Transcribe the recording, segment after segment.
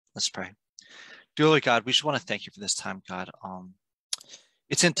Let's pray. Dear Lord God, we just want to thank you for this time, God.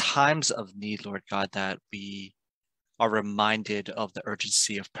 It's in times of need, Lord God, that we are reminded of the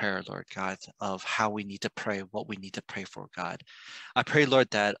urgency of prayer, Lord God, of how we need to pray, what we need to pray for, God. I pray, Lord,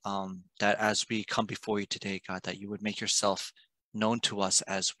 that that as we come before you today, God, that you would make yourself known to us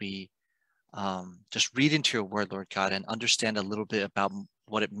as we just read into your word, Lord God, and understand a little bit about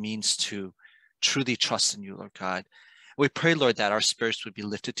what it means to truly trust in you, Lord God. We pray, Lord, that our spirits would be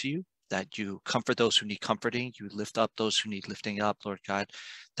lifted to you, that you comfort those who need comforting, you lift up those who need lifting up, Lord God,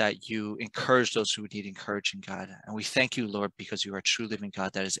 that you encourage those who need encouraging, God. And we thank you, Lord, because you are a true living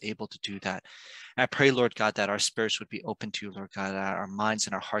God that is able to do that. And I pray, Lord God, that our spirits would be open to you, Lord God, that our minds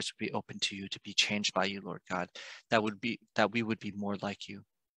and our hearts would be open to you, to be changed by you, Lord God, that we would be more like you.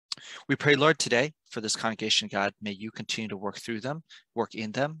 We pray, Lord, today for this congregation, God, may you continue to work through them, work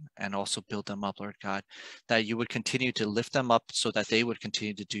in them, and also build them up, Lord God, that you would continue to lift them up so that they would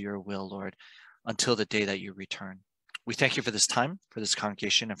continue to do your will, Lord, until the day that you return. We thank you for this time, for this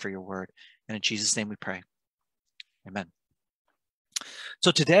congregation, and for your word. And in Jesus' name we pray. Amen.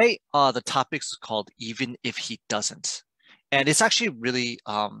 So today, the topic is called Even If He Doesn't. And it's actually really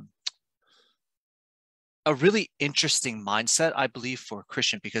a really interesting mindset, I believe, for a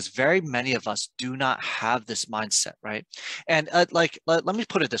Christian, because very many of us do not have this mindset, right? And let me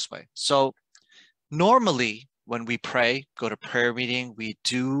put it this way. So normally when we pray, go to prayer meeting, we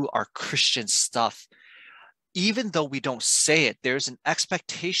do our Christian stuff, even though we don't say it, there's an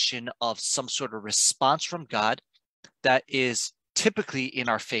expectation of some sort of response from God that is typically in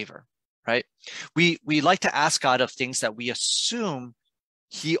our favor, right? We like to ask God of things that we assume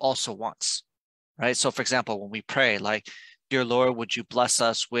he also wants. Right. So, for example, when we pray, like, dear Lord, would you bless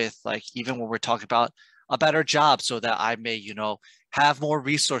us with, like, even when we're talking about a better job so that I may, have more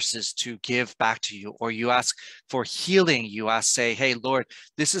resources to give back to you, or you ask for healing, you say, hey, Lord,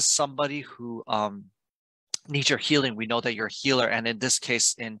 this is somebody who needs your healing. We know that you're a healer. And in this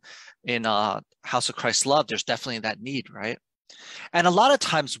case, in House of Christ Love, there's definitely that need, right? And a lot of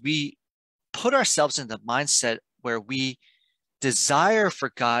times we put ourselves in the mindset where we desire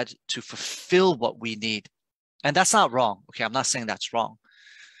for God to fulfill what we need. And that's not wrong. Okay, I'm not saying that's wrong.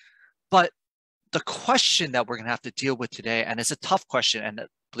 But the question that we're going to have to deal with today, and it's a tough question, and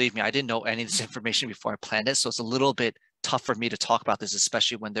believe me, I didn't know any of this information before I planned it, so it's a little bit tough for me to talk about this,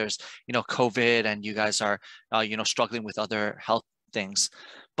 especially when there's, COVID and you guys are, struggling with other health things.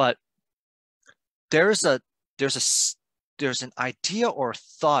 But there's an idea or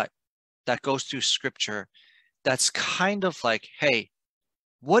thought that goes through Scripture that's kind of like, hey,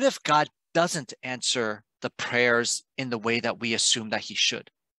 what if God doesn't answer the prayers in the way that we assume that he should,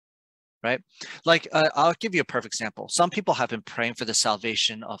 right? Like, I'll give you a perfect example. Some people have been praying for the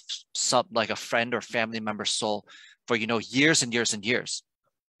salvation of like a friend or family member's soul for, years and years and years.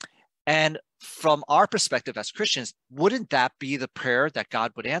 And from our perspective as Christians, wouldn't that be the prayer that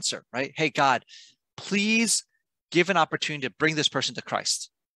God would answer, right? Hey, God, please give an opportunity to bring this person to Christ.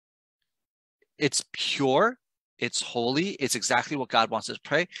 It's pure. It's holy. It's exactly what God wants us to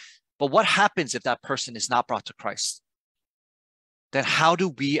pray. But what happens if that person is not brought to Christ? Then how do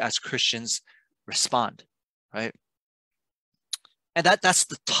we as Christians respond, right? And that's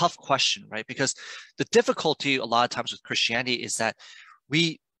the tough question, right? Because the difficulty a lot of times with Christianity is that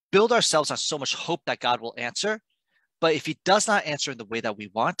we build ourselves on so much hope that God will answer. But if he does not answer in the way that we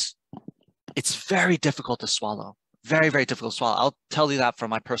want, it's very difficult to swallow. Very, very difficult to swallow. I'll tell you that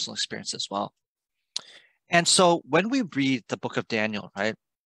from my personal experience as well. And so when we read the book of Daniel, right,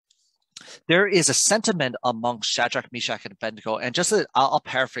 there is a sentiment among Shadrach, Meshach, and Abednego. And I'll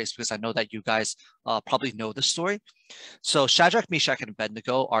paraphrase because I know that you guys probably know the story. So Shadrach, Meshach, and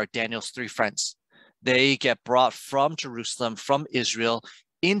Abednego are Daniel's three friends. They get brought from Jerusalem, from Israel,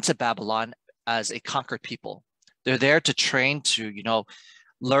 into Babylon as a conquered people. They're there to train to,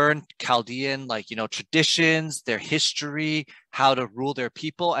 learn Chaldean, traditions, their history, how to rule their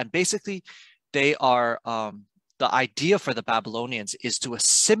people. And basically, they are, the idea for the Babylonians is to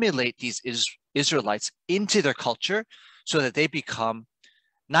assimilate these Israelites into their culture so that they become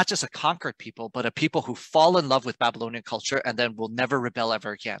not just a conquered people, but a people who fall in love with Babylonian culture and then will never rebel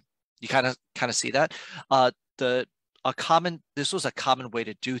ever again. You kind of see that? This was a common way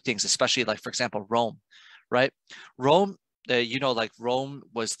to do things, especially like, for example, Rome, right? Rome, Rome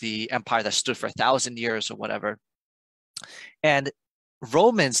was the empire that stood for 1,000 years or whatever. And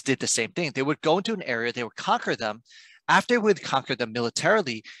Romans did the same thing. They would go into an area, they would conquer them. After they would conquer them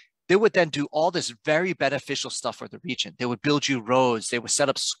militarily, they would then do all this very beneficial stuff for the region. They would build you roads, they would set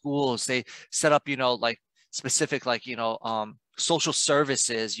up schools, they set up, specific, social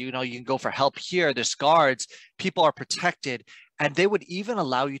services. You can go for help here, there's guards, people are protected. and they would even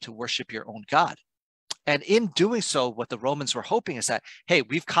allow you to worship your own God. And in doing so, what the Romans were hoping is that, hey,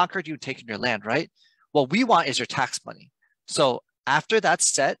 we've conquered you and taken your land, right? What we want is your tax money. So after that's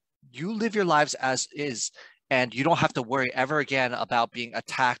set, you live your lives as is, and you don't have to worry ever again about being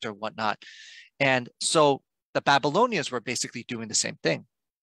attacked or whatnot. And so the Babylonians were basically doing the same thing.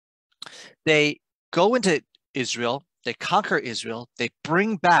 They go into Israel, they conquer Israel, they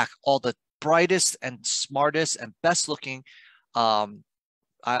bring back all the brightest and smartest and best looking,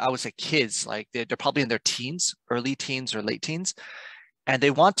 I would say kids, like they're probably in their teens, early teens or late teens. And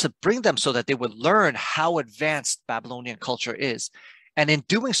they want to bring them so that they would learn how advanced Babylonian culture is. And in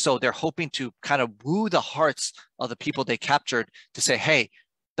doing so, they're hoping to kind of woo the hearts of the people they captured to say, hey,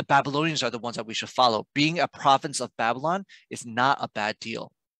 the Babylonians are the ones that we should follow. Being a province of Babylon is not a bad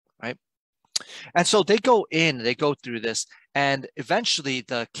deal, right? And so they go through this, and eventually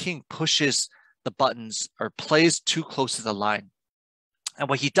the king pushes the buttons or plays too close to the line. And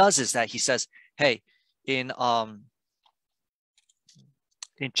what he does is that he says, hey, in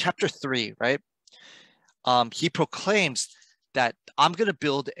chapter 3, right, he proclaims that I'm going to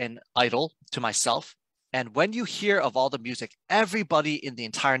build an idol to myself. And when you hear of all the music, everybody in the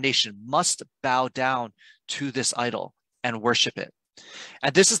entire nation must bow down to this idol and worship it.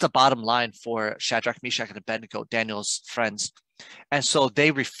 And this is the bottom line for Shadrach, Meshach, and Abednego, Daniel's friends. And so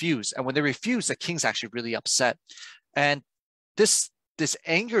they refuse. And when they refuse, the king's actually really upset. And this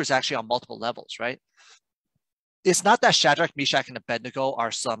anger is actually on multiple levels, right? It's not that Shadrach, Meshach, and Abednego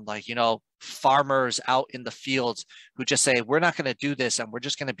are some farmers out in the fields who just say, we're not going to do this and we're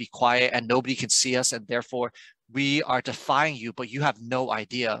just going to be quiet and nobody can see us and therefore we are defying you, but you have no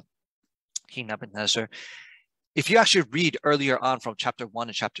idea, King Nebuchadnezzar. If you actually read earlier on from chapter 1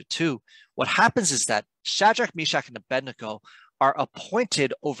 and chapter 2, what happens is that Shadrach, Meshach, and Abednego are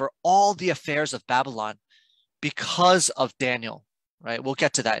appointed over all the affairs of Babylon because of Daniel, right? We'll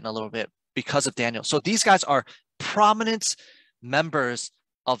get to that in a little bit, because of Daniel. So these guys are prominent members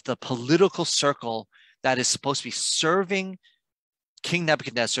of the political circle that is supposed to be serving King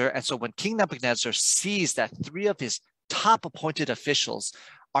Nebuchadnezzar. And so when King Nebuchadnezzar sees that 3 of his top appointed officials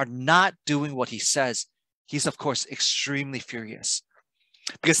are not doing what he says, he's of course extremely furious.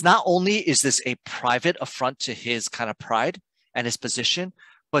 Because not only is this a private affront to his kind of pride and his position,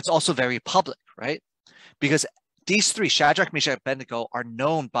 but it's also very public, right? Because these 3, Shadrach, Meshach, and Abednego, are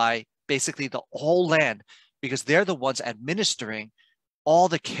known by basically the whole land because they're the ones administering all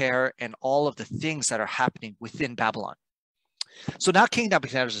the care and all of the things that are happening within Babylon. So now King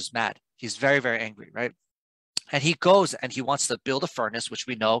Nebuchadnezzar is mad. He's very, very angry, right? And he goes and he wants to build a furnace, which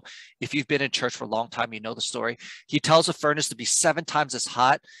we know, if you've been in church for a long time, you know the story. He tells the furnace to be 7 times as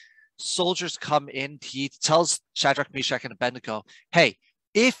hot. Soldiers come in. He tells Shadrach, Meshach, and Abednego, hey,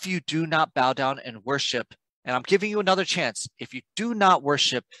 if you do not bow down and worship, and I'm giving you another chance, if you do not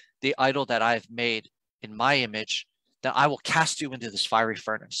worship the idol that I've made in my image, then I will cast you into this fiery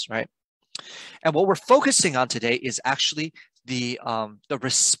furnace, right? And what we're focusing on today is actually the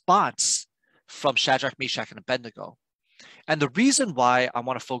response from Shadrach, Meshach, and Abednego. And the reason why I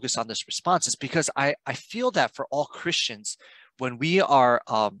want to focus on this response is because I feel that for all Christians, when we are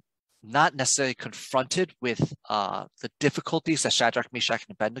not necessarily confronted with the difficulties that Shadrach, Meshach,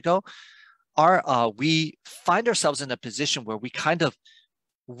 and Abednego are, we find ourselves in a position where we kind of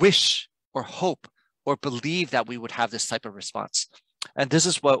wish or hope or believe that we would have this type of response. And this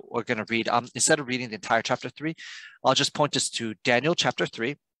is what we're going to read. Instead of reading the entire chapter 3, I'll just point us to Daniel chapter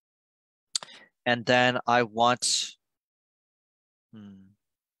 3. And then I want,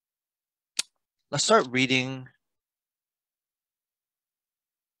 let's start reading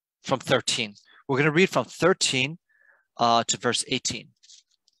from 13. We're going to read from 13 to verse 18.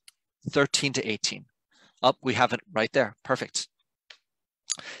 13 to 18. We have it right there. Perfect.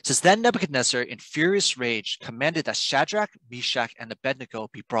 It says, then Nebuchadnezzar, in furious rage, commanded that Shadrach, Meshach, and Abednego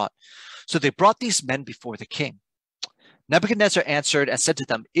be brought. So they brought these men before the king. Nebuchadnezzar answered and said to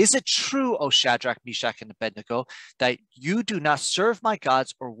them, is it true, O Shadrach, Meshach, and Abednego, that you do not serve my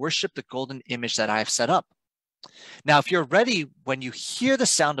gods or worship the golden image that I have set up? Now, if you're ready, when you hear the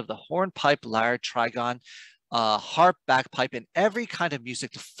sound of the horn, pipe, lyre, trigon, harp, bagpipe, and every kind of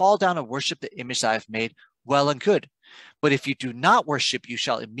music, to fall down and worship the image that I have made, well and good. But if you do not worship, you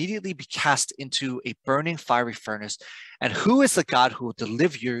shall immediately be cast into a burning fiery furnace. And who is the God who will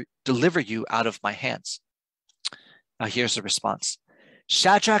deliver you out of my hands? Now here's the response.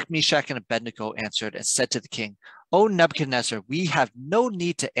 Shadrach, Meshach, and Abednego answered and said to the king, O Nebuchadnezzar, we have no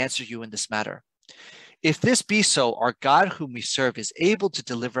need to answer you in this matter. If this be so, our God whom we serve is able to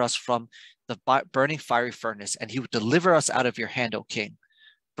deliver us from the burning fiery furnace, and he will deliver us out of your hand, O king.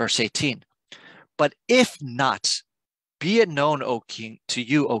 Verse 18. But if not, Be it known, O king, to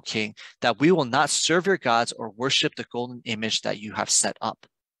you, O king, that we will not serve your gods or worship the golden image that you have set up.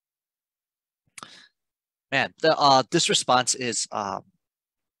 Man, this response is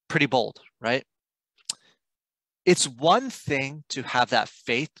pretty bold, right? It's one thing to have that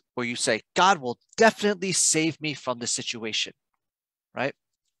faith where you say, God will definitely save me from this situation, right?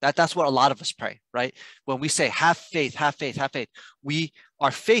 That's what a lot of us pray, right? When we say, have faith, have faith, have faith,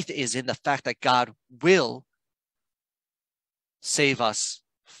 our faith is in the fact that God will save us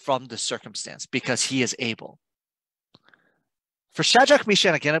from the circumstance because he is able. For Shadrach,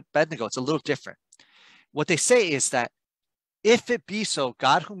 Meshach, and Abednego, it's a little different. What they say is that if it be so,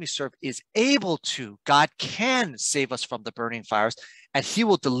 God whom we serve is able to, God can save us from the burning fires, and he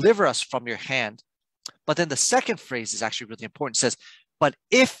will deliver us from your hand. But then the second phrase is actually really important. It says, but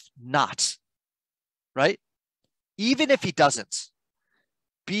if not, right? Even if he doesn't,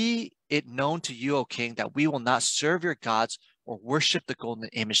 be it known to you, O king, that we will not serve your gods or worship the golden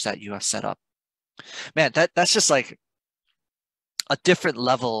image that you have set up. Man, that's just like a different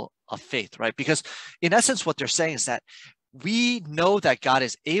level of faith, right? Because in essence, what they're saying is that we know that God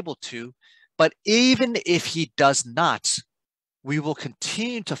is able to, but even if he does not, we will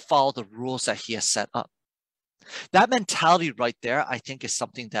continue to follow the rules that he has set up. That mentality right there, I think, is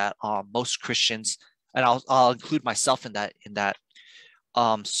something that most Christians, and I'll include myself in that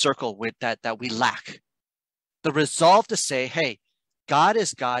circle with that we lack. The resolve to say, hey, God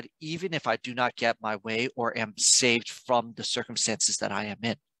is God, even if I do not get my way or am saved from the circumstances that I am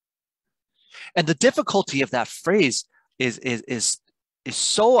in. And the difficulty of that phrase is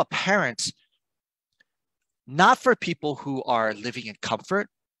so apparent, not for people who are living in comfort,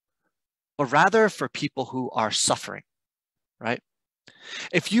 but rather for people who are suffering, right?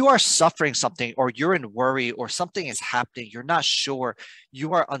 If you are suffering something, or you're in worry, or something is happening, you're not sure,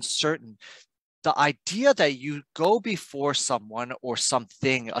 you are uncertain, the idea that you go before someone or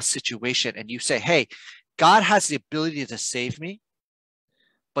something, a situation, and you say, hey, God has the ability to save me,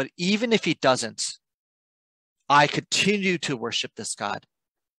 but even if he doesn't, I continue to worship this God.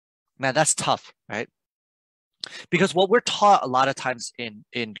 Man, that's tough, right? Because what we're taught a lot of times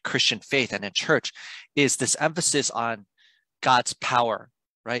in Christian faith and in church is this emphasis on God's power,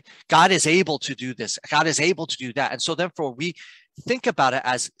 right? God is able to do this. God is able to do that. And so therefore we think about it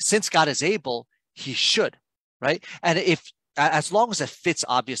as, since God is able, he should, right? And as long as it fits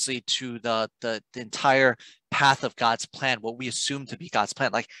obviously to the entire path of God's plan, what we assume to be God's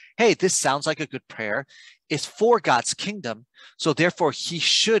plan, like, hey, this sounds like a good prayer. It's for God's kingdom. So therefore he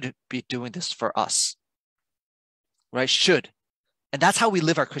should be doing this for us, right? Should. And that's how we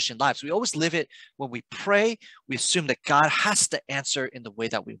live our Christian lives. We always live it when we pray. We assume that God has to answer in the way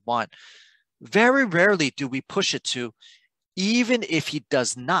that we want. Very rarely do we push it to, even if he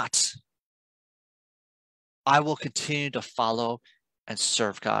does not, I will continue to follow and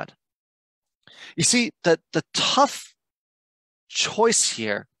serve God. You see, the tough choice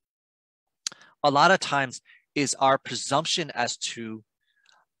here, a lot of times, is our presumption as to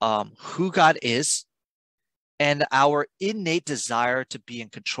who God is and our innate desire to be in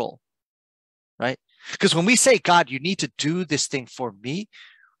control, right? Because when we say, God, you need to do this thing for me,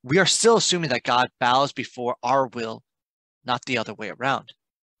 we are still assuming that God bows before our will, not the other way around,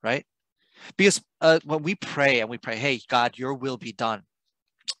 right? Because when we pray, hey, God, your will be done,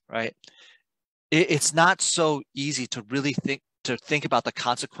 right? It's not so easy to really think about the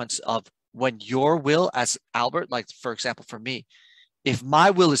consequence of when your will, as Albert, like for example, for me, if my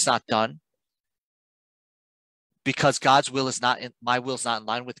will is not done, because God's will is not my will is not in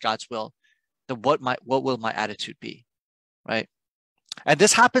line with God's will, then what will my attitude be, right? And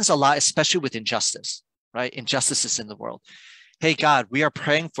this happens a lot, especially with injustice, right? Injustices in the world. Hey, God, we are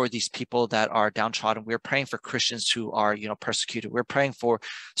praying for these people that are downtrodden. We're praying for Christians who are, persecuted. We're praying for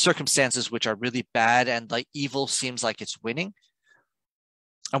circumstances which are really bad and like evil seems like it's winning.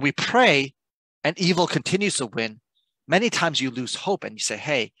 And we pray and evil continues to win. Many times you lose hope and you say,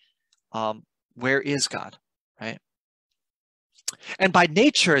 hey, where is God, right? And by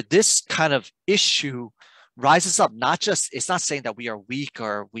nature, this kind of issue rises up, it's not saying that we are weak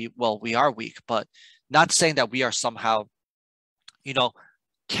or we are weak, but not saying that we are somehow,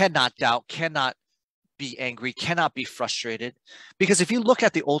 cannot doubt, cannot be angry, cannot be frustrated. Because if you look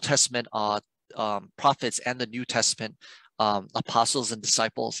at the Old Testament prophets and the New Testament apostles and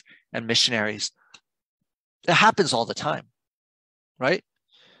disciples and missionaries, it happens all the time, right?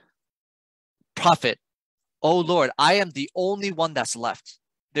 Prophet, oh Lord, I am the only one that's left.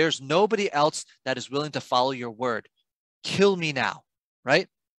 There's nobody else that is willing to follow your word. Kill me now, right?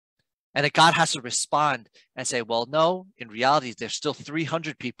 And that God has to respond and say, well, no, in reality, there's still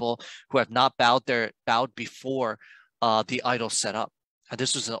 300 people who have not bowed before the idols set up. And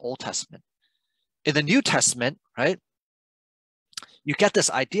this was in the Old Testament. In the New Testament, right, you get this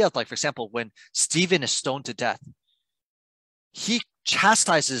idea of, like, for example, when Stephen is stoned to death, he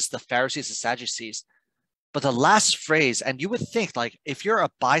chastises the Pharisees and Sadducees. But the last phrase, and you would think, like, if you're a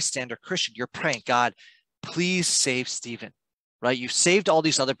bystander Christian, you're praying, God, please save Stephen, right? You've saved all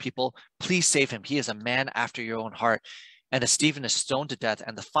these other people. Please save him. He is a man after your own heart. And as Stephen is stoned to death,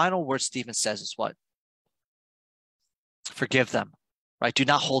 and the final word Stephen says is what? Forgive them, right? Do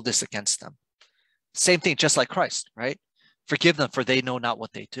not hold this against them. Same thing, just like Christ, right? Forgive them, for they know not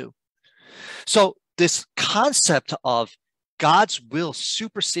what they do. So this concept of God's will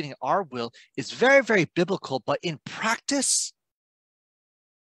superseding our will is very, very biblical, but in practice,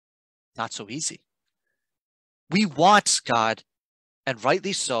 not so easy. We want God, and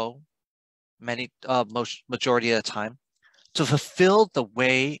rightly so, majority of the time, to fulfill the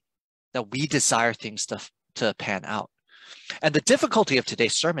way that we desire things to pan out. And the difficulty of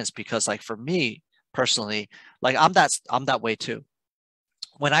today's sermon is because, like, for me personally, like, I'm that way too.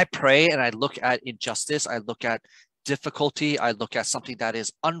 When I pray and I look at injustice, I look at difficulty, I look at something that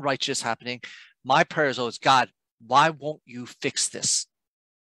is unrighteous happening, my prayer is always, God, why won't you fix this?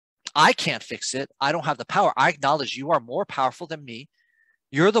 I can't fix it. I don't have the power. I acknowledge you are more powerful than me.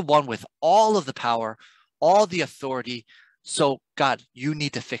 You're the one with all of the power, all the authority. So God, you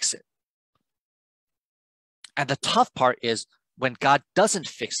need to fix it. And the tough part is when God doesn't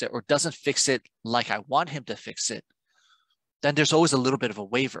fix it, or doesn't fix it like I want him to fix it, then there's always a little bit of a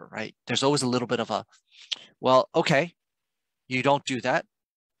waver, right? There's always a little bit of a, well, okay, you don't do that.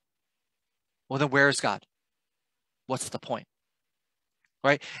 Well, then where is God? What's the point?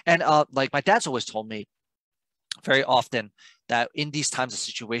 Right? And like my dad's always told me very often that in these times of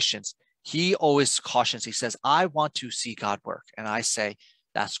situations, he always cautions, he says, I want to see God work. And I say,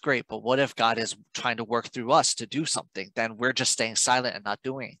 that's great, but what if God is trying to work through us to do something? Then we're just staying silent and not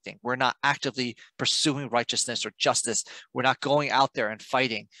doing anything. We're not actively pursuing righteousness or justice. We're not going out there and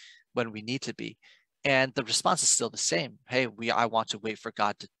fighting when we need to be. And the response is still the same. Hey, I want to wait for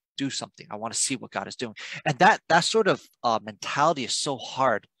God to do something. I want to see what God is doing. And that sort of mentality is so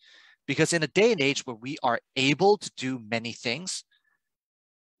hard, because in a day and age where we are able to do many things,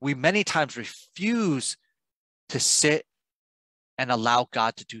 we many times refuse to sit and allow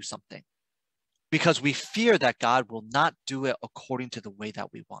God to do something, because we fear that God will not do it according to the way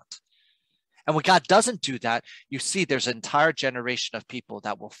that we want. And when God doesn't do that, you see there's an entire generation of people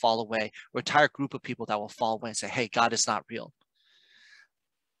that will fall away, or an entire group of people that will fall away and say, hey, God is not real.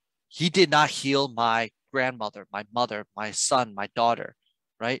 He did not heal my grandmother, my mother, my son, my daughter,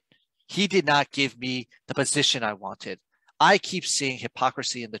 right? He did not give me the position I wanted. I keep seeing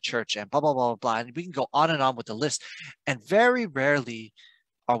hypocrisy in the church and blah, blah, blah, blah, blah. And we can go on and on with the list. And very rarely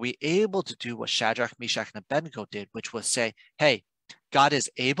are we able to do what Shadrach, Meshach, and Abednego did, which was say, hey, God is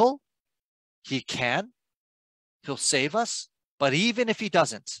able, he can, he'll save us. But even if he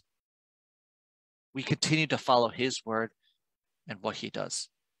doesn't, we continue to follow his word and what he does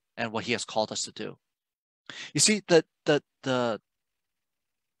and what he has called us to do. You see, the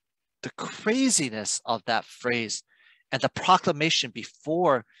craziness of that phrase and the proclamation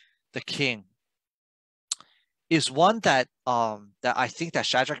before the king is one that that I think that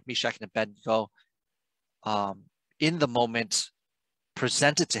Shadrach, Meshach, and Abednego in the moment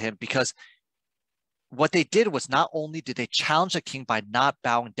presented to him, because what they did was not only did they challenge the king by not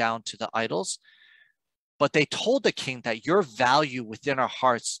bowing down to the idols, but they told the king that your value within our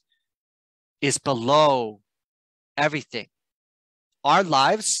hearts is below everything. Our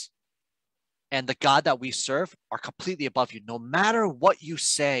lives and the God that we serve are completely above you. No matter what you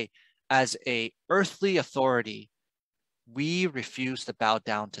say as an earthly authority, we refuse to bow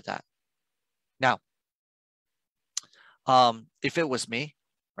down to that. Now, if it was me,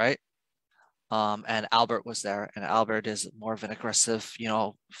 right? And Albert was there, and Albert is more of an aggressive,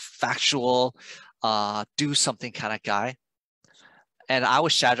 factual, do something kind of guy. And I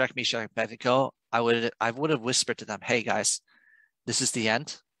was Shadrach, Meshach, and Abednego, I would have whispered to them, hey guys, this is the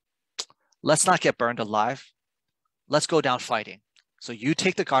end. Let's not get burned alive. Let's go down fighting. So you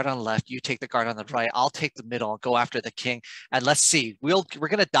take the guard on the left, you take the guard on the right, I'll take the middle, go after the king, and let's see. We're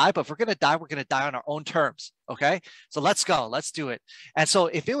going to die, but if we're going to die, we're going to die on our own terms, okay? So let's go, let's do it. And so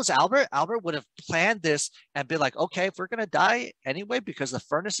if it was Albert would have planned this and be like, okay, if we're going to die anyway because the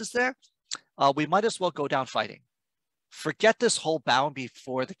furnace is there, we might as well go down fighting. Forget this whole bowing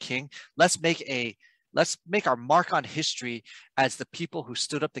before the king. Let's make our mark on history as the people who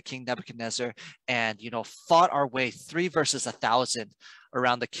stood up to King Nebuchadnezzar and, fought our way 3 versus 1,000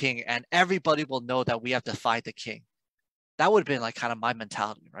 around the king. And everybody will know that we have defied the king. That would have been like kind of my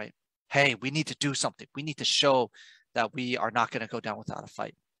mentality, right? Hey, we need to do something. We need to show that we are not going to go down without a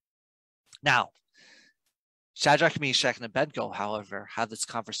fight. Now, Shadrach, Meshach, and Abednego, however, have this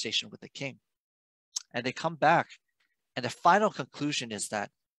conversation with the king. And they come back, and the final conclusion is that,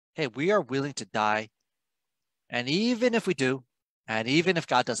 hey, we are willing to die. And even if we do, and even if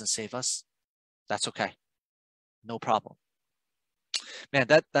God doesn't save us, that's okay. No problem. Man,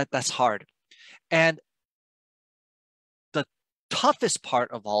 that's hard. And the toughest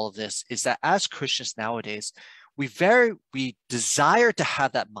part of all of this is that as Christians nowadays, we desire to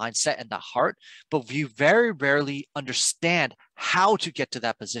have that mindset and that heart, but we very rarely understand how to get to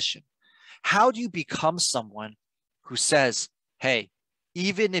that position. How do you become someone who says, hey,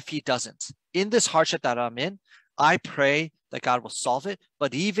 even if he doesn't, in this hardship that I'm in, I pray that God will solve it,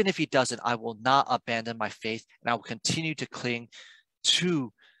 but even if he doesn't, I will not abandon my faith, and I will continue to cling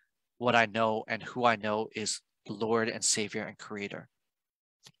to what I know and who I know is the Lord and Savior and Creator,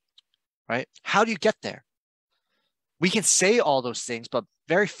 right? How do you get there? We can say all those things, but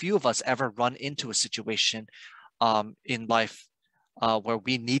very few of us ever run into a situation in life where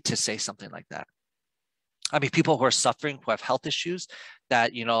we need to say something like that. I mean, people who are suffering, who have health issues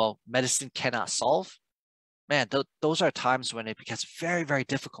that, medicine cannot solve, man, those are times when it becomes very, very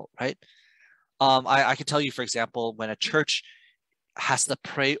difficult, right? I can tell you, for example, when a church has to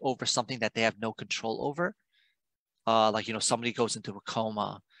pray over something that they have no control over, like, somebody goes into a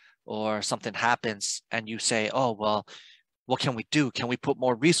coma or something happens and you say, oh, well, what can we do? Can we put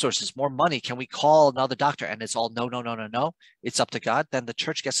more resources, more money? Can we call another doctor? And it's all no, no, no, no, no. It's up to God. Then the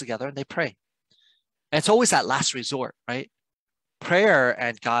church gets together and they pray. And it's always that last resort, right? Prayer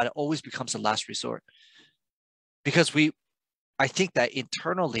and God always becomes the last resort. Because I think that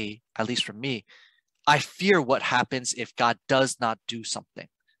internally, at least for me, I fear what happens if God does not do something.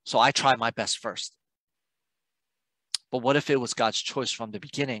 So I try my best first. But what if it was God's choice from the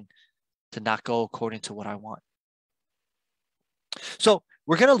beginning to not go according to what I want? So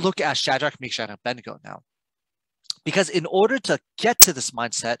we're going to look at Shadrach, Meshach, and Abednego now. Because in order to get to this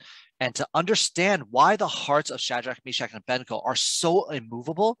mindset and to understand why the hearts of Shadrach, Meshach, and Abednego are so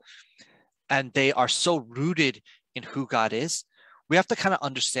immovable and they are so rooted in who God is, we have to kind of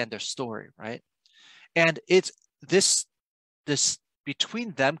understand their story, right? And it's this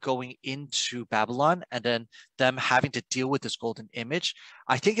between them going into Babylon and then them having to deal with this golden image,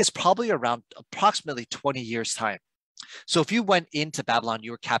 I think it's probably around approximately 20 years time. So if you went into Babylon, you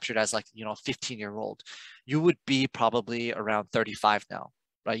were captured as like, a 15-year-old, you would be probably around 35 now,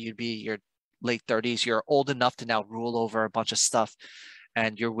 right? You'd be your late 30s. You're old enough to now rule over a bunch of stuff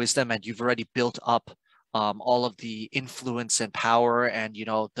and your wisdom, and you've already built up all of the influence and power, and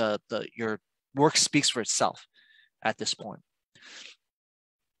your work speaks for itself at this point.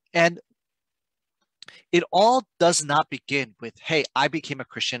 And it all does not begin with, hey, I became a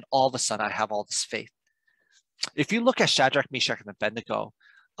Christian, all of a sudden I have all this faith. If you look at Shadrach, Meshach, and Abednego,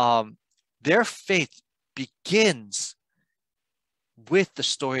 their faith begins with the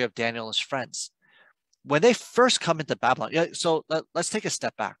story of Daniel and his friends. When they first come into Babylon, so let's take a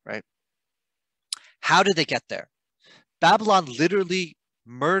step back, right? How did they get there? Babylon literally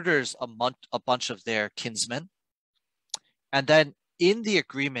murders a bunch of their kinsmen. And then in the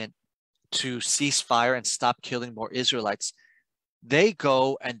agreement to cease fire and stop killing more Israelites, they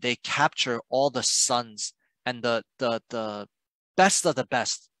go and they capture all the sons and the best of the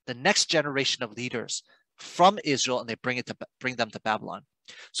best, the next generation of leaders from Israel, and they bring them to Babylon.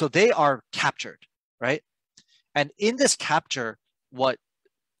 So they are captured, right? And in this capture, what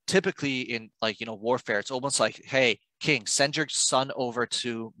typically in warfare, it's almost like, hey, king, send your son over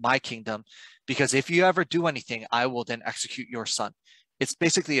to my kingdom, because if you ever do anything, I will then execute your son. It's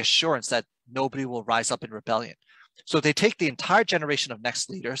basically assurance that nobody will rise up in rebellion. So they take the entire generation of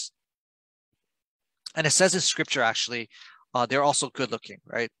next leaders, and it says in scripture, actually, they're also good looking,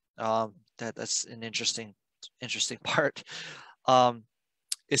 right? That's an interesting part.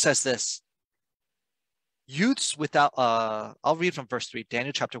 It says this: youths without, I'll read from verse 3,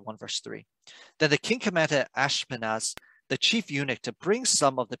 Daniel chapter 1, verse 3. Then the king commanded Ashpenaz, the chief eunuch, to bring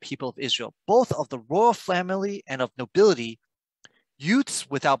some of the people of Israel, both of the royal family and of nobility, youths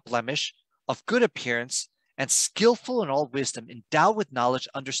without blemish, of good appearance, and skillful in all wisdom, endowed with knowledge,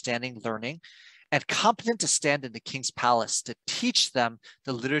 understanding, learning, and competent to stand in the king's palace, to teach them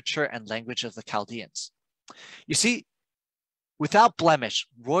the literature and language of the Chaldeans. You see, without blemish,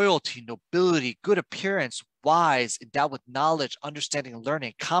 royalty, nobility, good appearance, wise, endowed with knowledge, understanding, and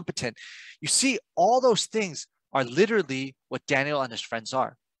learning, competent. You see, all those things are literally what Daniel and his friends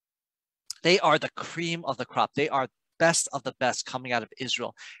are. They are the cream of the crop. They are best of the best coming out of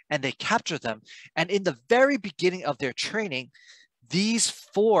Israel, and they capture them. And in the very beginning of their training, these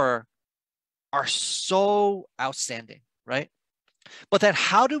four are so outstanding, right? But then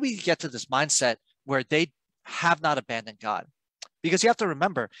how do we get to this mindset where they have not abandoned God? Because you have to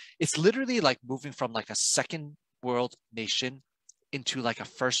remember, it's literally like moving from like a second world nation into like a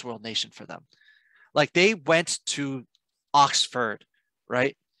first world nation for them. Like they went to Oxford,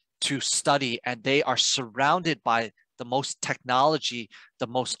 right, to study, and they are surrounded by the most technology, the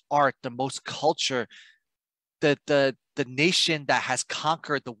most art, the most culture, the nation that has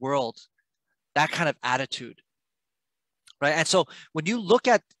conquered the world, that kind of attitude, right? And so when you look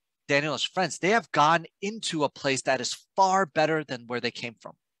at Daniel and his friends, they have gone into a place that is far better than where they came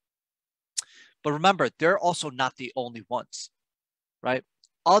from. But remember, they're also not the only ones, right?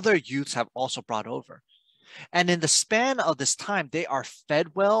 Other youths have also brought over. And in the span of this time, they are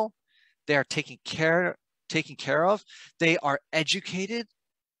fed well, they are taken care of, they are educated.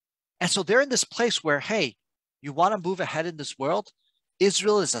 And so they're in this place where, hey, you want to move ahead in this world?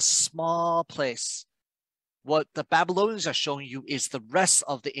 Israel is a small place. What the Babylonians are showing you is the rest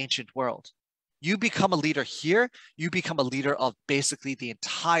of the ancient world. You become a leader here, you become a leader of basically the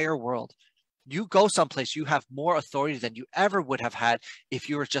entire world. You go someplace, you have more authority than you ever would have had if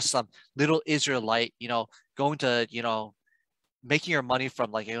you were just some little Israelite, going to, making your money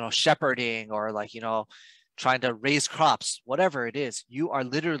from like, shepherding or like, trying to raise crops, whatever it is. You are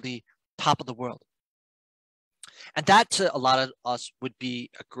literally top of the world. And that to a lot of us would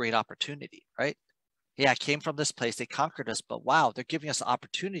be a great opportunity, right? Yeah, I came from this place, they conquered us, but wow, they're giving us an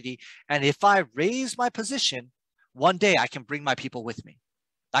opportunity. And if I raise my position, one day I can bring my people with me.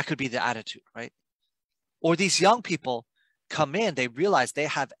 That could be the attitude, right? Or these young people come in, they realize they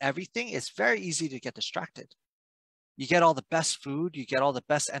have everything. It's very easy to get distracted. You get all the best food, you get all the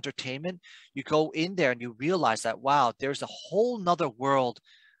best entertainment. You go in there and you realize that, wow, there's a whole nother world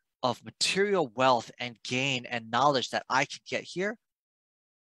of material wealth and gain and knowledge that I can get here.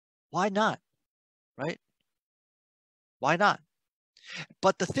 Why not? Right? Why not?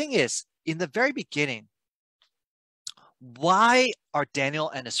 But the thing is, in the very beginning, why are Daniel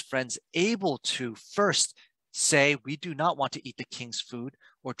and his friends able to first say, we do not want to eat the king's food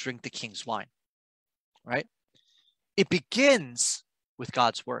or drink the king's wine, right? It begins with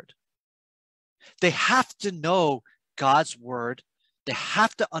God's word. They have to know God's word. They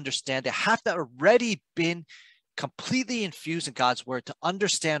have to understand. They have to already been completely infused in God's word to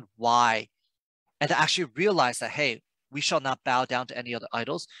understand why and to actually realize that, hey, we shall not bow down to any other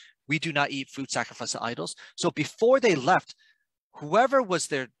idols. We do not eat food sacrificed to idols. So before they left, whoever was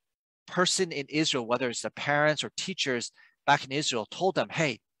their person in Israel, whether it's their parents or teachers back in Israel, told them,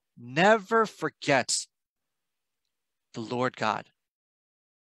 hey, never forget the Lord God.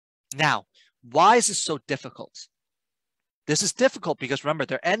 Now, why is this so difficult? This is difficult because remember,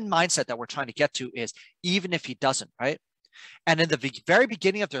 their end mindset that we're trying to get to is even if he doesn't, right? And in the very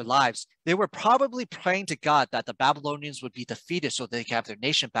beginning of their lives, they were probably praying to God that the Babylonians would be defeated so they could have their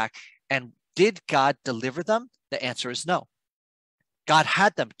nation back. And did God deliver them? The answer is no. God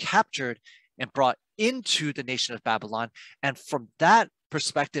had them captured and brought into the nation of Babylon. And from that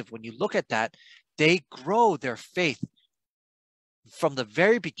perspective, when you look at that, they grow their faith from the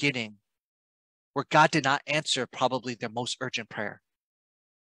very beginning where God did not answer probably their most urgent prayer.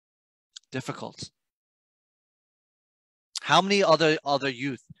 Difficult. How many other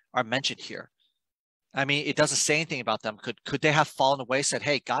youth are mentioned here? I mean, it doesn't say anything about them. Could they have fallen away, said,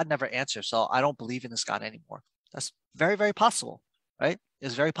 hey, God never answered, so I don't believe in this God anymore? That's very, very possible, right?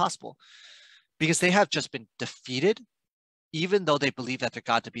 It's very possible because they have just been defeated, even though they believe that their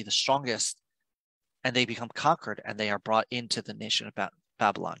God to be the strongest, and they become conquered and they are brought into the nation of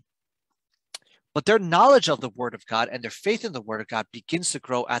Babylon. But their knowledge of the word of God and their faith in the word of God begins to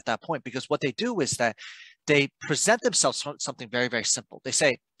grow at that point, because what they do is that they present themselves something very, very simple. They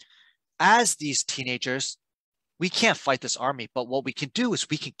say, as these teenagers, we can't fight this army, but what we can do is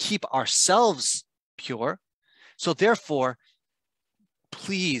we can keep ourselves pure. So therefore,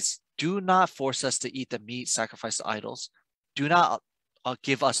 please do not force us to eat the meat sacrificed to idols. Do not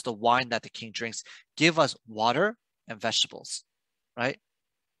give us the wine that the king drinks. Give us water and vegetables, right?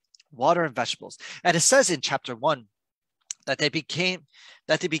 Water and vegetables. And it says in chapter 1 that they became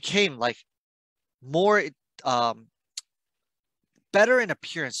like more better in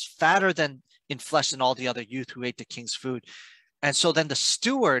appearance, fatter than in flesh than all the other youth who ate the king's food. And so then the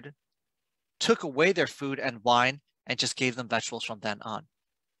steward took away their food and wine and just gave them vegetables from then on.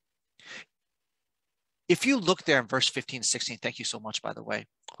 If you look there in verse 15 and 16, thank you so much, by the way.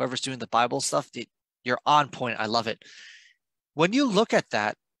 Whoever's doing the Bible stuff, you're on point. I love it. When you look at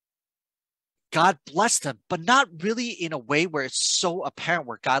that, God blessed them, but not really in a way where it's so apparent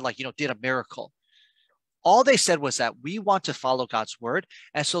where God, did a miracle. All they said was that we want to follow God's word.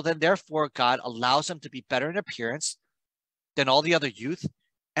 And so then therefore God allows them to be better in appearance than all the other youth.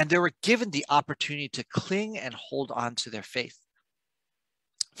 And they were given the opportunity to cling and hold on to their faith.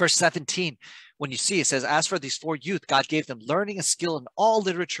 Verse 17, when you see, it says, as for these 4 youth, God gave them learning and skill in all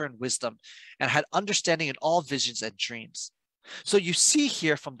literature and wisdom, and had understanding in all visions and dreams. So you see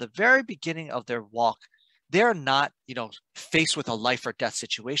here from the very beginning of their walk, they're not, faced with a life or death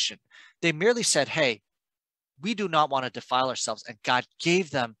situation. They merely said, hey, we do not want to defile ourselves. And God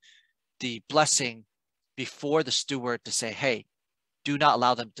gave them the blessing before the steward to say, hey, do not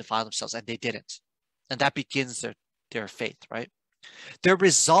allow them to defile themselves. And they didn't. And that begins their faith, right? Their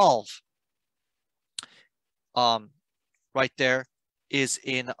resolve right there is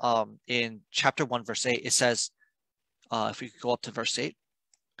in chapter 1, verse 8. It says, if we could go up to verse 8, it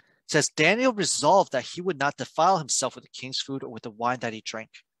says, Daniel resolved that he would not defile himself with the king's food or with the wine that he drank,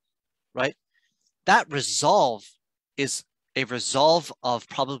 right? That resolve is a resolve of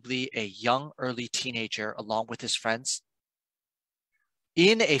probably a young, early teenager along with his friends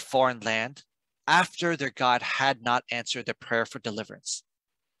in a foreign land after their God had not answered their prayer for deliverance.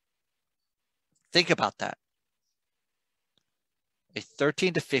 Think about that. A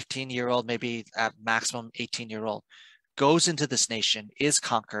 13 to 15-year-old, maybe at maximum 18-year-old, goes into this nation, is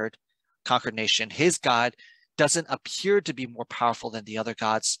conquered nation. His God doesn't appear to be more powerful than the other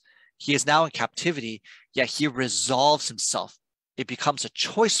gods. He is now in captivity, yet he resolves himself. It becomes a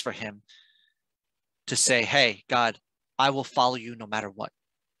choice for him to say, hey, God, I will follow you no matter what.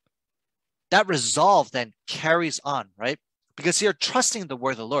 That resolve then carries on, right? Because you're trusting the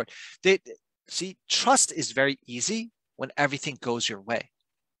word of the Lord. Trust is very easy when everything goes your way.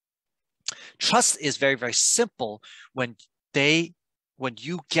 Trust is very, very simple when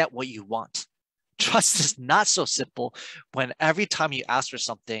you get what you want. Trust is not so simple when every time you ask for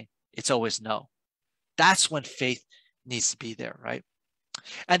something, it's always no. That's when faith needs to be there, right?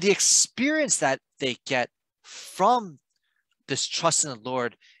 And the experience that they get from this trust in the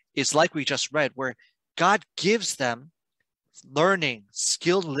Lord is like we just read, where God gives them learning,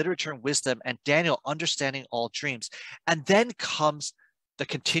 skilled literature and wisdom, and Daniel understanding all dreams. And then comes the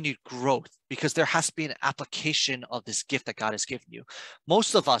continued growth, because there has to be an application of this gift that God has given you.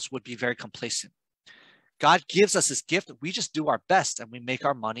 Most of us would be very complacent. God gives us this gift. We just do our best and we make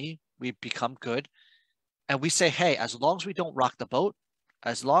our money. We become good. And we say, hey, as long as we don't rock the boat,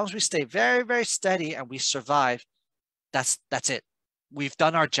 as long as we stay very, very steady and we survive, that's it. We've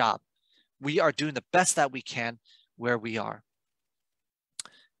done our job. We are doing the best that we can where we are.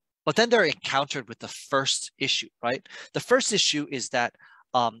 But then they're encountered with the first issue, right? The first issue is that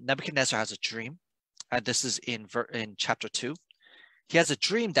Nebuchadnezzar has a dream, and this is in chapter 2. He has a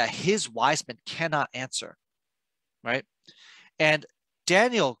dream that his wise men cannot answer, right? And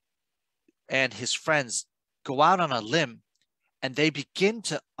Daniel and his friends go out on a limb, and they begin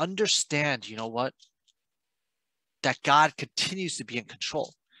to understand, that God continues to be in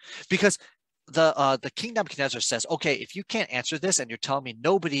control. Because the King Nebuchadnezzar says, okay, if you can't answer this and you're telling me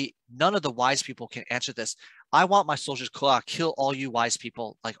none of the wise people can answer this, I want my soldiers to kill all you wise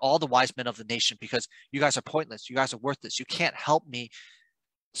people, like all the wise men of the nation, because you guys are pointless. You guys are worthless. You can't help me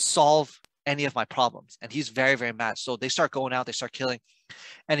solve any of my problems. And he's very, very mad. So they start going out, they start killing.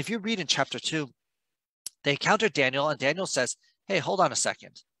 And if you read in chapter 2, they encounter Daniel, and Daniel says, hey, hold on a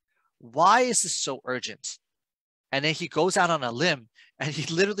second. Why is this so urgent? And then he goes out on a limb and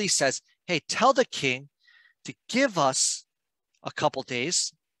he literally says, hey, tell the king to give us a couple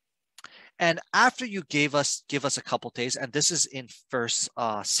days. And after you give us a couple days, and this is in verse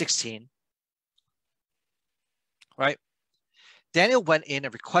 16, right? Daniel went in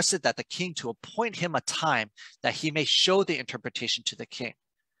and requested that the king to appoint him a time that he may show the interpretation to the king.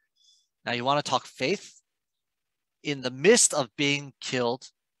 Now, you want to talk faith? In the midst of being killed,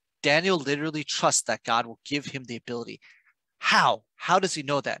 Daniel literally trusts that God will give him the ability. How? How does he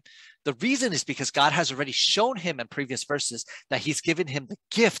know that? The reason is because God has already shown him in previous verses that he's given him the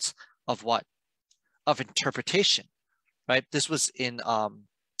gift of what? Of interpretation, right? This was in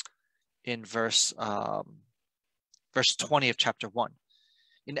verse 20 of chapter 1.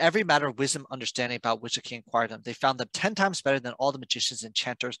 In every matter of wisdom, understanding about which the king inquired them, they found them 10 times better than all the magicians and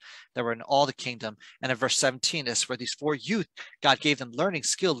enchanters that were in all the kingdom. And in verse 17 is for these 4 youth, God gave them learning,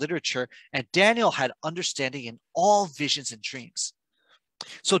 skill, literature, and Daniel had understanding in all visions and dreams.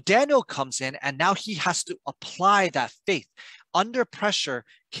 So Daniel comes in, and now he has to apply that faith. Under pressure,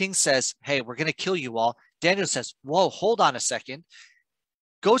 king says, hey, we're going to kill you all. Daniel says, whoa, hold on a second.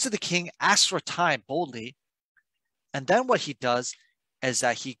 Goes to the king, asks for time boldly. And then what he does is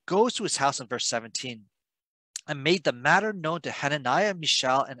that he goes to his house in verse 17 and made the matter known to Hananiah,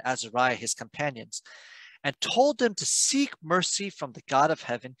 Mishael, and Azariah, his companions. and told them to seek mercy from the God of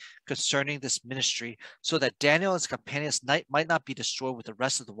heaven concerning this ministry, so that Daniel and his companions might not be destroyed with the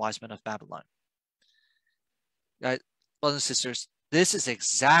rest of the wise men of Babylon. Right, brothers and sisters, this is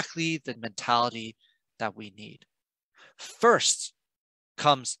exactly the mentality that we need. First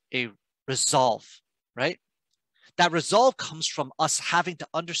comes a resolve, right? That resolve comes from us having to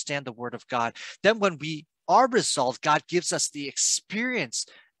understand the word of God. Then when we are resolved, God gives us the experience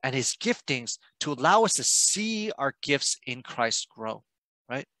and his giftings to allow us to see our gifts in Christ grow,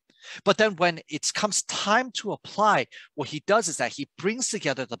 right? But then when it comes time to apply, what he does is that he brings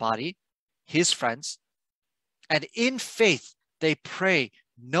together the body, his friends, and in faith, they pray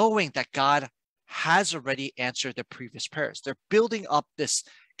knowing that God has already answered their previous prayers. They're building up this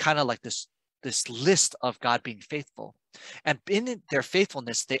kind of like this list of God being faithful. And in their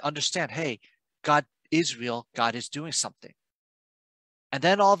faithfulness, they understand, hey, God is real. God is doing something. And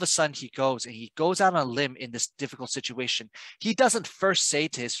then all of a sudden he goes out on a limb in this difficult situation. He doesn't first say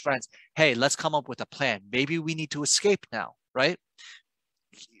to his friends, hey, let's come up with a plan. Maybe we need to escape now, right?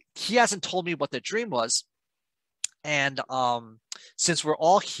 He hasn't told me what the dream was. And since we're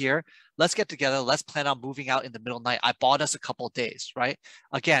all here, let's get together. Let's plan on moving out in the middle of the night. I bought us a couple of days, right?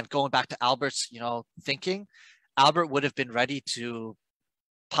 Again, going back to Albert's, thinking, Albert would have been ready to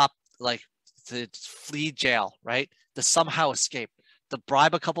to flee jail, right? To somehow escape, to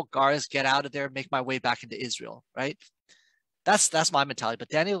bribe a couple guards, get out of there, make my way back into Israel, right? That's my mentality. But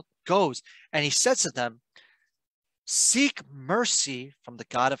Daniel goes and he says to them, seek mercy from the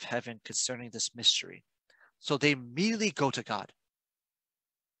God of heaven concerning this mystery. So they immediately go to God,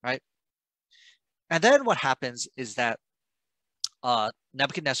 right? And then what happens is that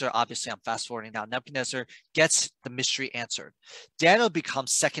Nebuchadnezzar, obviously I'm fast forwarding now, Nebuchadnezzar gets the mystery answered. Daniel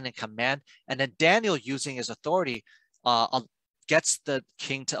becomes second in command, and then Daniel, using his authority, gets the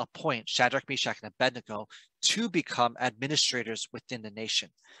king to appoint Shadrach, Meshach, and Abednego to become administrators within the nation.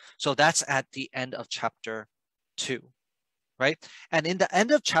 So that's at the end of chapter 2, right? And in the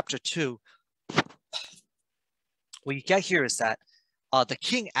end of chapter 2, what you get here is that the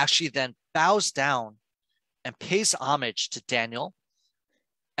king actually then bows down and pays homage to Daniel.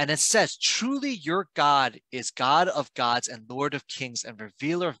 And it says, truly your God is God of gods and Lord of kings and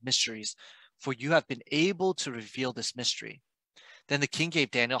revealer of mysteries, for you have been able to reveal this mystery. Then the king gave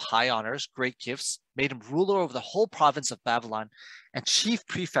Daniel high honors, great gifts, made him ruler over the whole province of Babylon and chief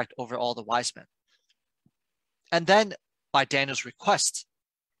prefect over all the wise men. And then by Daniel's request,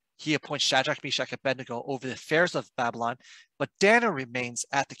 he appoints Shadrach, Meshach, and Abednego over the affairs of Babylon, but Daniel remains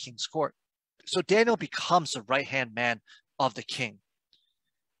at the king's court. So Daniel becomes the right-hand man of the king.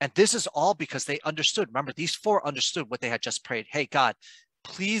 And this is all because they understood. Remember, these four understood what they had just prayed. Hey, God,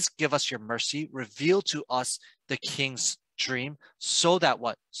 please give us your mercy. Reveal to us the king's dream so that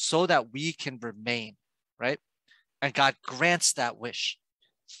what? So that we can remain, right? And God grants that wish.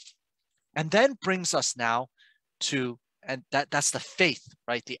 And then brings us now to, and that's the faith,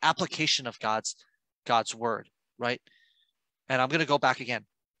 right? The application of God's word, right? And I'm going to go back again.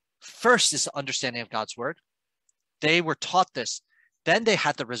 First is the understanding of God's word. They were taught this. Then they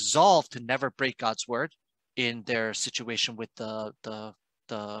had the resolve to never break God's word in their situation with the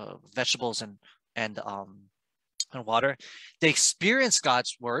vegetables and water. They experienced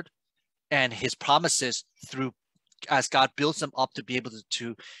God's word and his promises through, as God builds them up to be able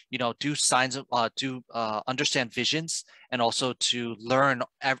to do signs of understand visions and also to learn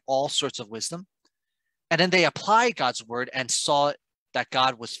all sorts of wisdom. And then they applied God's word and saw that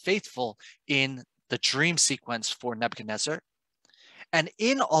God was faithful in the dream sequence for Nebuchadnezzar. And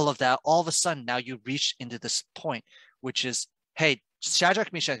in all of that, all of a sudden, now you reach into this point, which is, hey,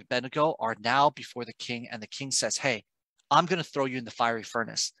 Shadrach, Meshach, and Abednego are now before the king, and the king says, hey, I'm going to throw you in the fiery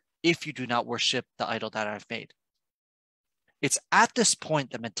furnace if you do not worship the idol that I've made. It's at this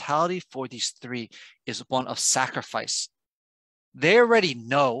point, the mentality for these three is one of sacrifice. They already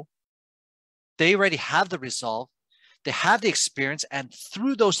know, they already have the resolve, they have the experience, and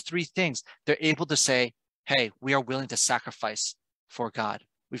through those three things, they're able to say, hey, we are willing to sacrifice for God.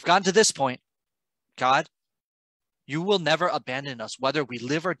 We've gotten to this point. God, you will never abandon us. Whether we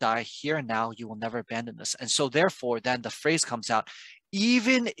live or die here and now, you will never abandon us. And so therefore, then the phrase comes out,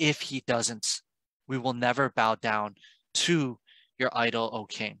 even if he doesn't, we will never bow down to your idol, O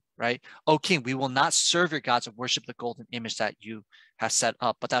king, right? O king, we will not serve your gods and worship the golden image that you have set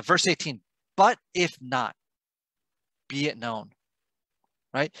up. But that verse 18, but if not, be it known,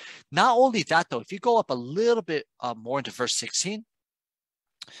 right? Not only that though, if you go up a little bit more into verse 16,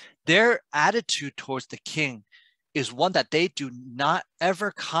 their attitude towards the king is one that they do not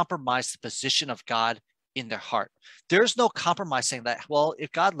ever compromise the position of God in their heart. There's no compromise saying that, well,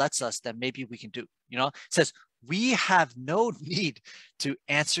 if God lets us, then maybe we can do. it says, we have no need to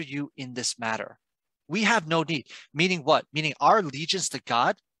answer you in this matter. We have no need. Meaning what? Meaning our allegiance to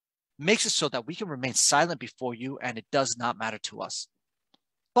God makes it so that we can remain silent before you and it does not matter to us.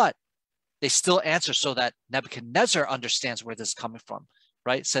 But they still answer so that Nebuchadnezzar understands where this is coming from,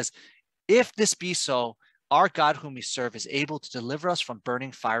 right? It says, if this be so, our God whom we serve is able to deliver us from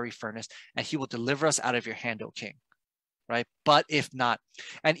burning fiery furnace, and he will deliver us out of your hand, O king, right? But if not,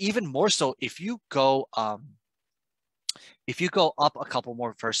 and even more so, if you go up a couple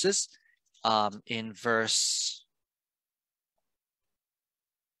more verses, in verse,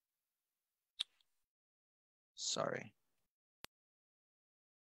 sorry.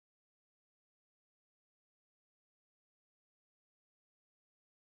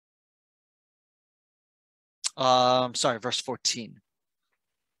 Verse 14.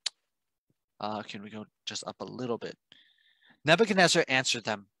 Can we go just up a little bit? Nebuchadnezzar answered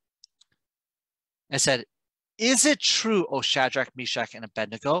them and said, is it true, O Shadrach, Meshach, and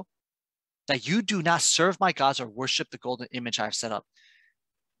Abednego, that you do not serve my gods or worship the golden image I have set up?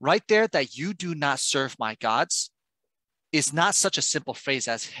 Right there, that you do not serve my gods is not such a simple phrase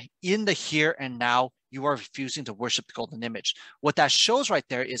as in the here and now, you are refusing to worship the golden image. What that shows right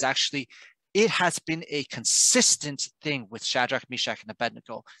there is actually it has been a consistent thing with Shadrach, Meshach, and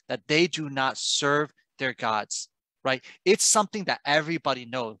Abednego that they do not serve their gods, right? It's something that everybody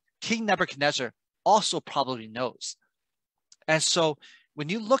knows. King Nebuchadnezzar also probably knows. And so when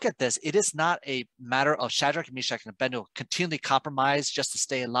you look at this, it is not a matter of Shadrach, Meshach, and Abednego continually compromise just to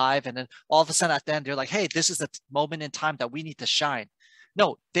stay alive. And then all of a sudden at the end, they're like, hey, this is the moment in time that we need to shine.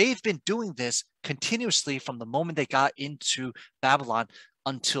 No, they've been doing this continuously from the moment they got into Babylon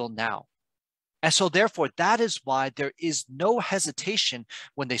until now. And so therefore, that is why there is no hesitation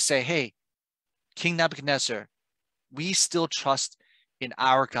when they say, hey, King Nebuchadnezzar, we still trust in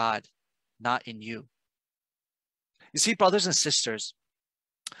our God, not in you. You see, brothers and sisters,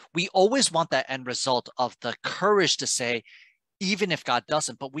 we always want that end result of the courage to say, even if God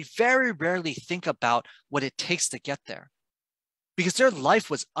doesn't, but we very rarely think about what it takes to get there. Because their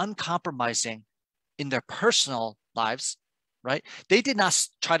life was uncompromising in their personal lives, right? They did not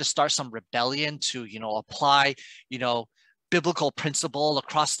try to start some rebellion to, apply, biblical principle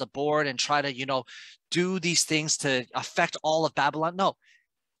across the board and try to, do these things to affect all of Babylon. No,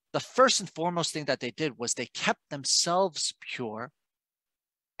 the first and foremost thing that they did was they kept themselves pure.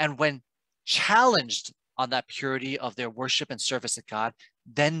 And when challenged on that purity of their worship and service to God,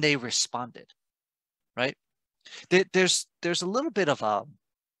 then they responded, right? There's a little bit of a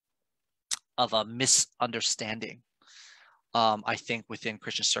misunderstanding, I think, within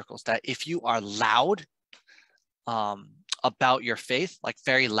Christian circles, that if you are loud about your faith, like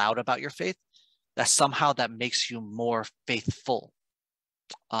very loud about your faith, that somehow that makes you more faithful.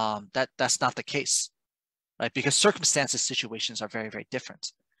 That's not the case, right? Because circumstances, situations are very, very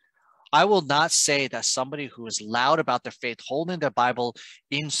different. I will not say that somebody who is loud about their faith, holding their Bible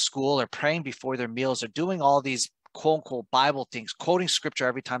in school or praying before their meals or doing all these quote unquote Bible things, quoting scripture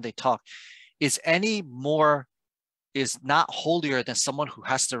every time they talk, is not holier than someone who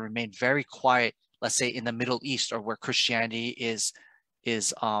has to remain very quiet, let's say in the Middle East or where Christianity is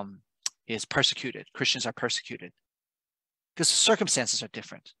persecuted. Christians are persecuted because the circumstances are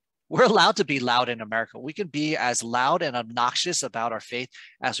different. We're allowed to be loud in America. We can be as loud and obnoxious about our faith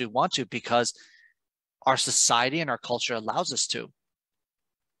as we want to because our society and our culture allows us to.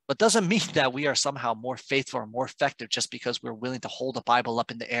 But doesn't mean that we are somehow more faithful or more effective just because we're willing to hold the Bible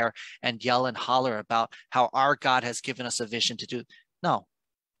up in the air and yell and holler about how our God has given us a vision to do. No,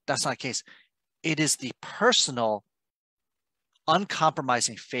 that's not the case. It is the personal,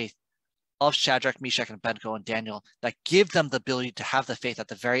 uncompromising faith of Shadrach, Meshach, and Abednego and Daniel that give them the ability to have the faith at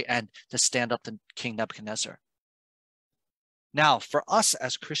the very end to stand up to King Nebuchadnezzar. Now, for us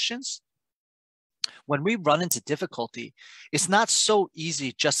as Christians, when we run into difficulty, it's not so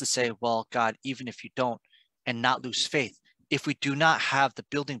easy just to say, well, God, even if you don't, and not lose faith, if we do not have the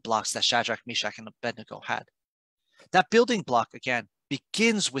building blocks that Shadrach, Meshach, and Abednego had. That building block, again,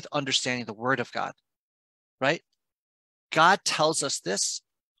 begins with understanding the word of God, right? God tells us this.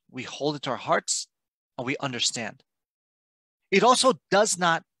 We hold it to our hearts and we understand. It also does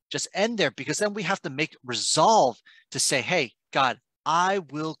not just end there because then we have to make resolve to say, hey, God, I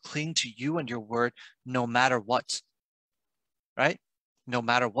will cling to you and your word no matter what, right? No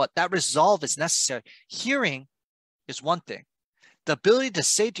matter what. That resolve is necessary. Hearing is one thing. The ability to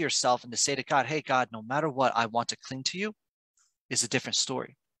say to yourself and to say to God, hey, God, no matter what, I want to cling to you is a different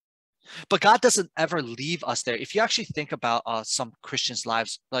story. But God doesn't ever leave us there. If you actually think about some Christians'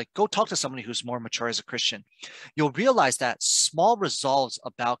 lives, like go talk to somebody who's more mature as a Christian, you'll realize that small resolves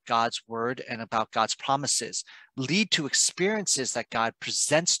about God's word and about God's promises lead to experiences that God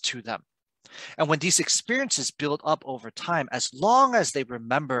presents to them. And when these experiences build up over time, as long as they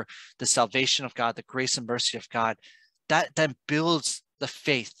remember the salvation of God, the grace and mercy of God, that then builds the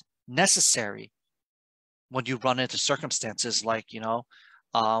faith necessary when you run into circumstances like,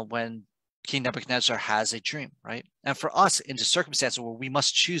 when King Nebuchadnezzar has a dream, right? And for us, in the circumstances where we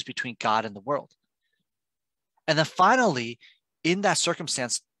must choose between God and the world. And then finally, in that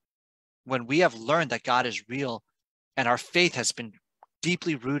circumstance, when we have learned that God is real and our faith has been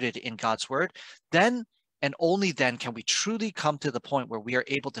deeply rooted in God's word, then and only then can we truly come to the point where we are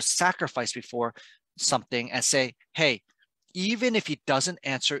able to sacrifice before something and say, hey, even if he doesn't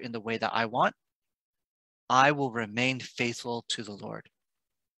answer in the way that I want, I will remain faithful to the Lord.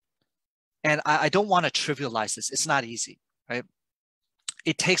 And I don't want to trivialize this. It's not easy, right?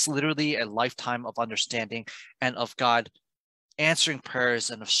 It takes literally a lifetime of understanding and of God answering prayers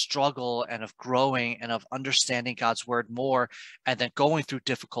and of struggle and of growing and of understanding God's word more and then going through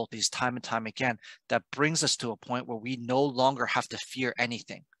difficulties time and time again that brings us to a point where we no longer have to fear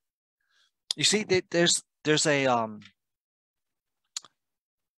anything. You see, there's a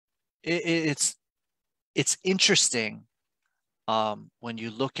it's interesting when you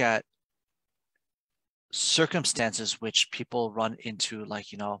look at circumstances which people run into, like,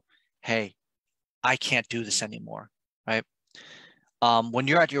 hey, I can't do this anymore, right? When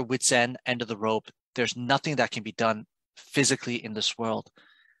you're at your wit's end of the rope, there's nothing that can be done physically in this world.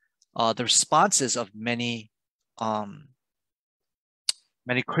 The responses of many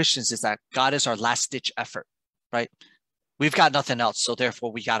Christians is that God is our last ditch effort, right? We've got nothing else, so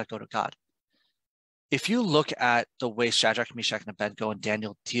therefore we got to go to God. If you look at the way Shadrach, Meshach, and Abednego and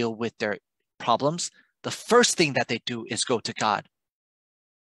Daniel deal with their problems, the first thing that they do is go to God.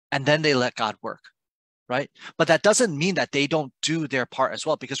 And then they let God work, right? But that doesn't mean that they don't do their part as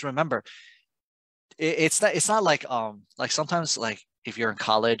well. Because remember, it's not like sometimes, like if you're in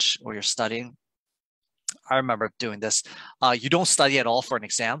college or you're studying, I remember doing this. You don't study at all for an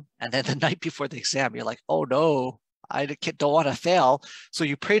exam. And then the night before the exam, you're like, oh no, I don't want to fail. So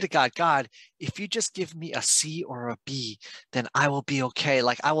you pray to God, God, if you just give me a C or a B, then I will be okay.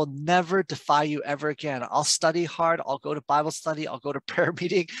 Like, I will never defy you ever again. I'll study hard. I'll go to Bible study. I'll go to prayer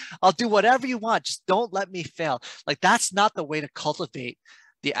meeting. I'll do whatever you want. Just don't let me fail. Like, that's not the way to cultivate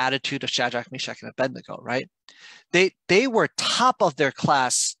the attitude of Shadrach, Meshach, and Abednego, right? They were top of their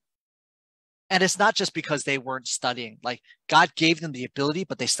class. And it's not just because they weren't studying. Like, God gave them the ability,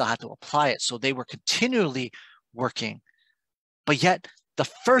 but they still had to apply it. So they were continually working. But yet the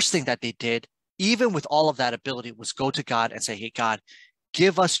first thing that they did, even with all of that ability, was go to God and say, hey, God,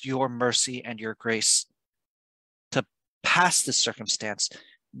 give us your mercy and your grace to pass this circumstance.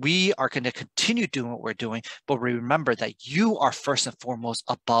 We are going to continue doing what we're doing, but remember that you are first and foremost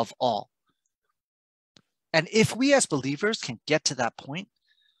above all. And if we as believers can get to that point,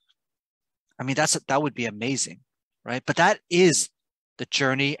 I mean, that would be amazing, right? But that is the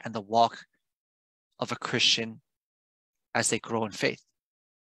journey and the walk of a Christian as they grow in faith.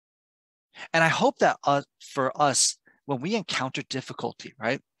 And I hope that for us, when we encounter difficulty,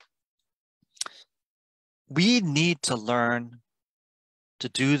 right, we need to learn to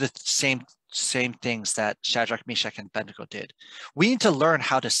do the same things that Shadrach, Meshach, and Abednego did. We need to learn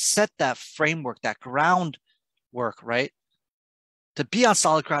how to set that framework, that groundwork, right, to be on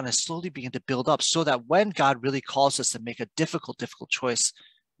solid ground and slowly begin to build up, so that when God really calls us to make a difficult choice,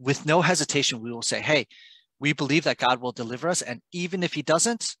 with no hesitation, we will say, hey, we believe that God will deliver us. And even if he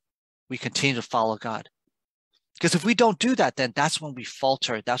doesn't, we continue to follow God. Because if we don't do that, then that's when we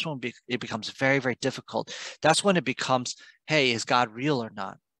falter. That's when it becomes very, very difficult. That's when it becomes, hey, is God real or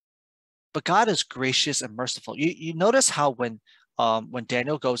not? But God is gracious and merciful. You notice how when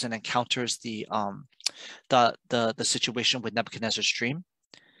Daniel goes and encounters the situation with Nebuchadnezzar's dream,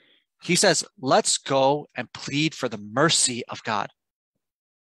 he says, let's go and plead for the mercy of God.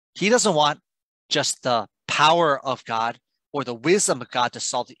 He doesn't want just the power of God or the wisdom of God to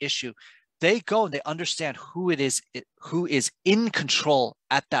solve the issue. They go and they understand who is in control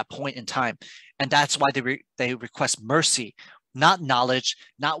at that point in time. And that's why they request mercy, not knowledge,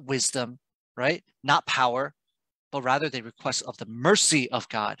 not wisdom, right? Not power, but rather they request of the mercy of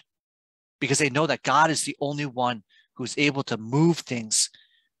God, because they know that God is the only one who's able to move things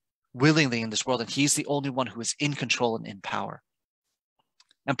willingly in this world. And he's the only one who is in control and in power.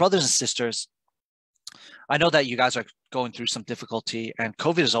 And brothers and sisters, I know that you guys are going through some difficulty, and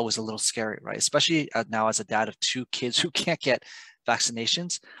COVID is always a little scary, right? Especially now as a dad of 2 kids who can't get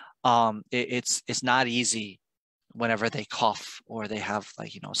vaccinations. it's not easy whenever they cough or they have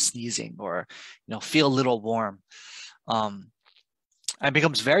like, sneezing or, feel a little warm. It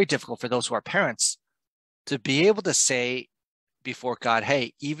becomes very difficult for those who are parents to be able to say before God,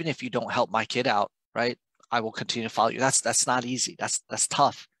 hey, even if you don't help my kid out, right, I will continue to follow you. That's not easy. That's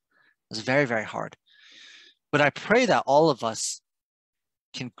tough. It's very, very hard. But I pray that all of us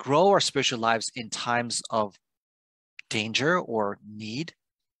can grow our spiritual lives in times of danger or need,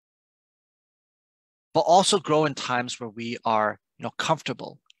 but also grow in times where we are,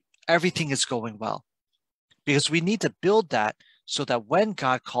 comfortable. Everything is going well. Because we need to build that so that when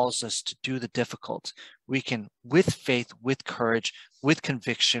God calls us to do the difficult, we can, with faith, with courage, with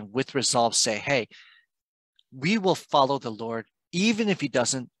conviction, with resolve, say, hey, we will follow the Lord, even if he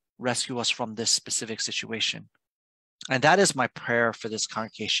doesn't rescue us from this specific situation. And that is my prayer for this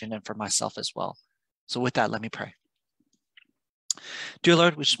congregation and for myself as well. So with that, let me pray. Dear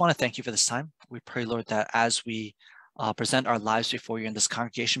Lord, we just want to thank you for this time. We pray, Lord, that as we present our lives before you in this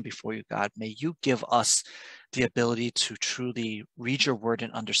congregation, before you, God, may you give us the ability to truly read your word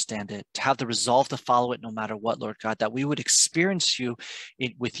and understand it, to have the resolve to follow it no matter what, Lord God, that we would experience you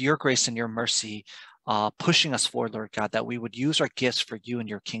with your grace and your mercy, pushing us forward, Lord God, that we would use our gifts for you and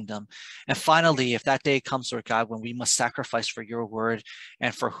your kingdom. And finally, if that day comes, Lord God, when we must sacrifice for your word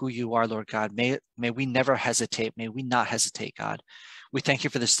and for who you are, Lord God, may we never hesitate. May we not hesitate, God. We thank you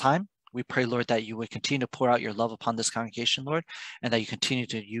for this time. We pray, Lord, that you would continue to pour out your love upon this congregation, Lord, and that you continue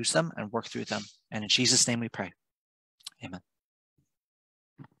to use them and work through them. And in Jesus' name we pray. Amen.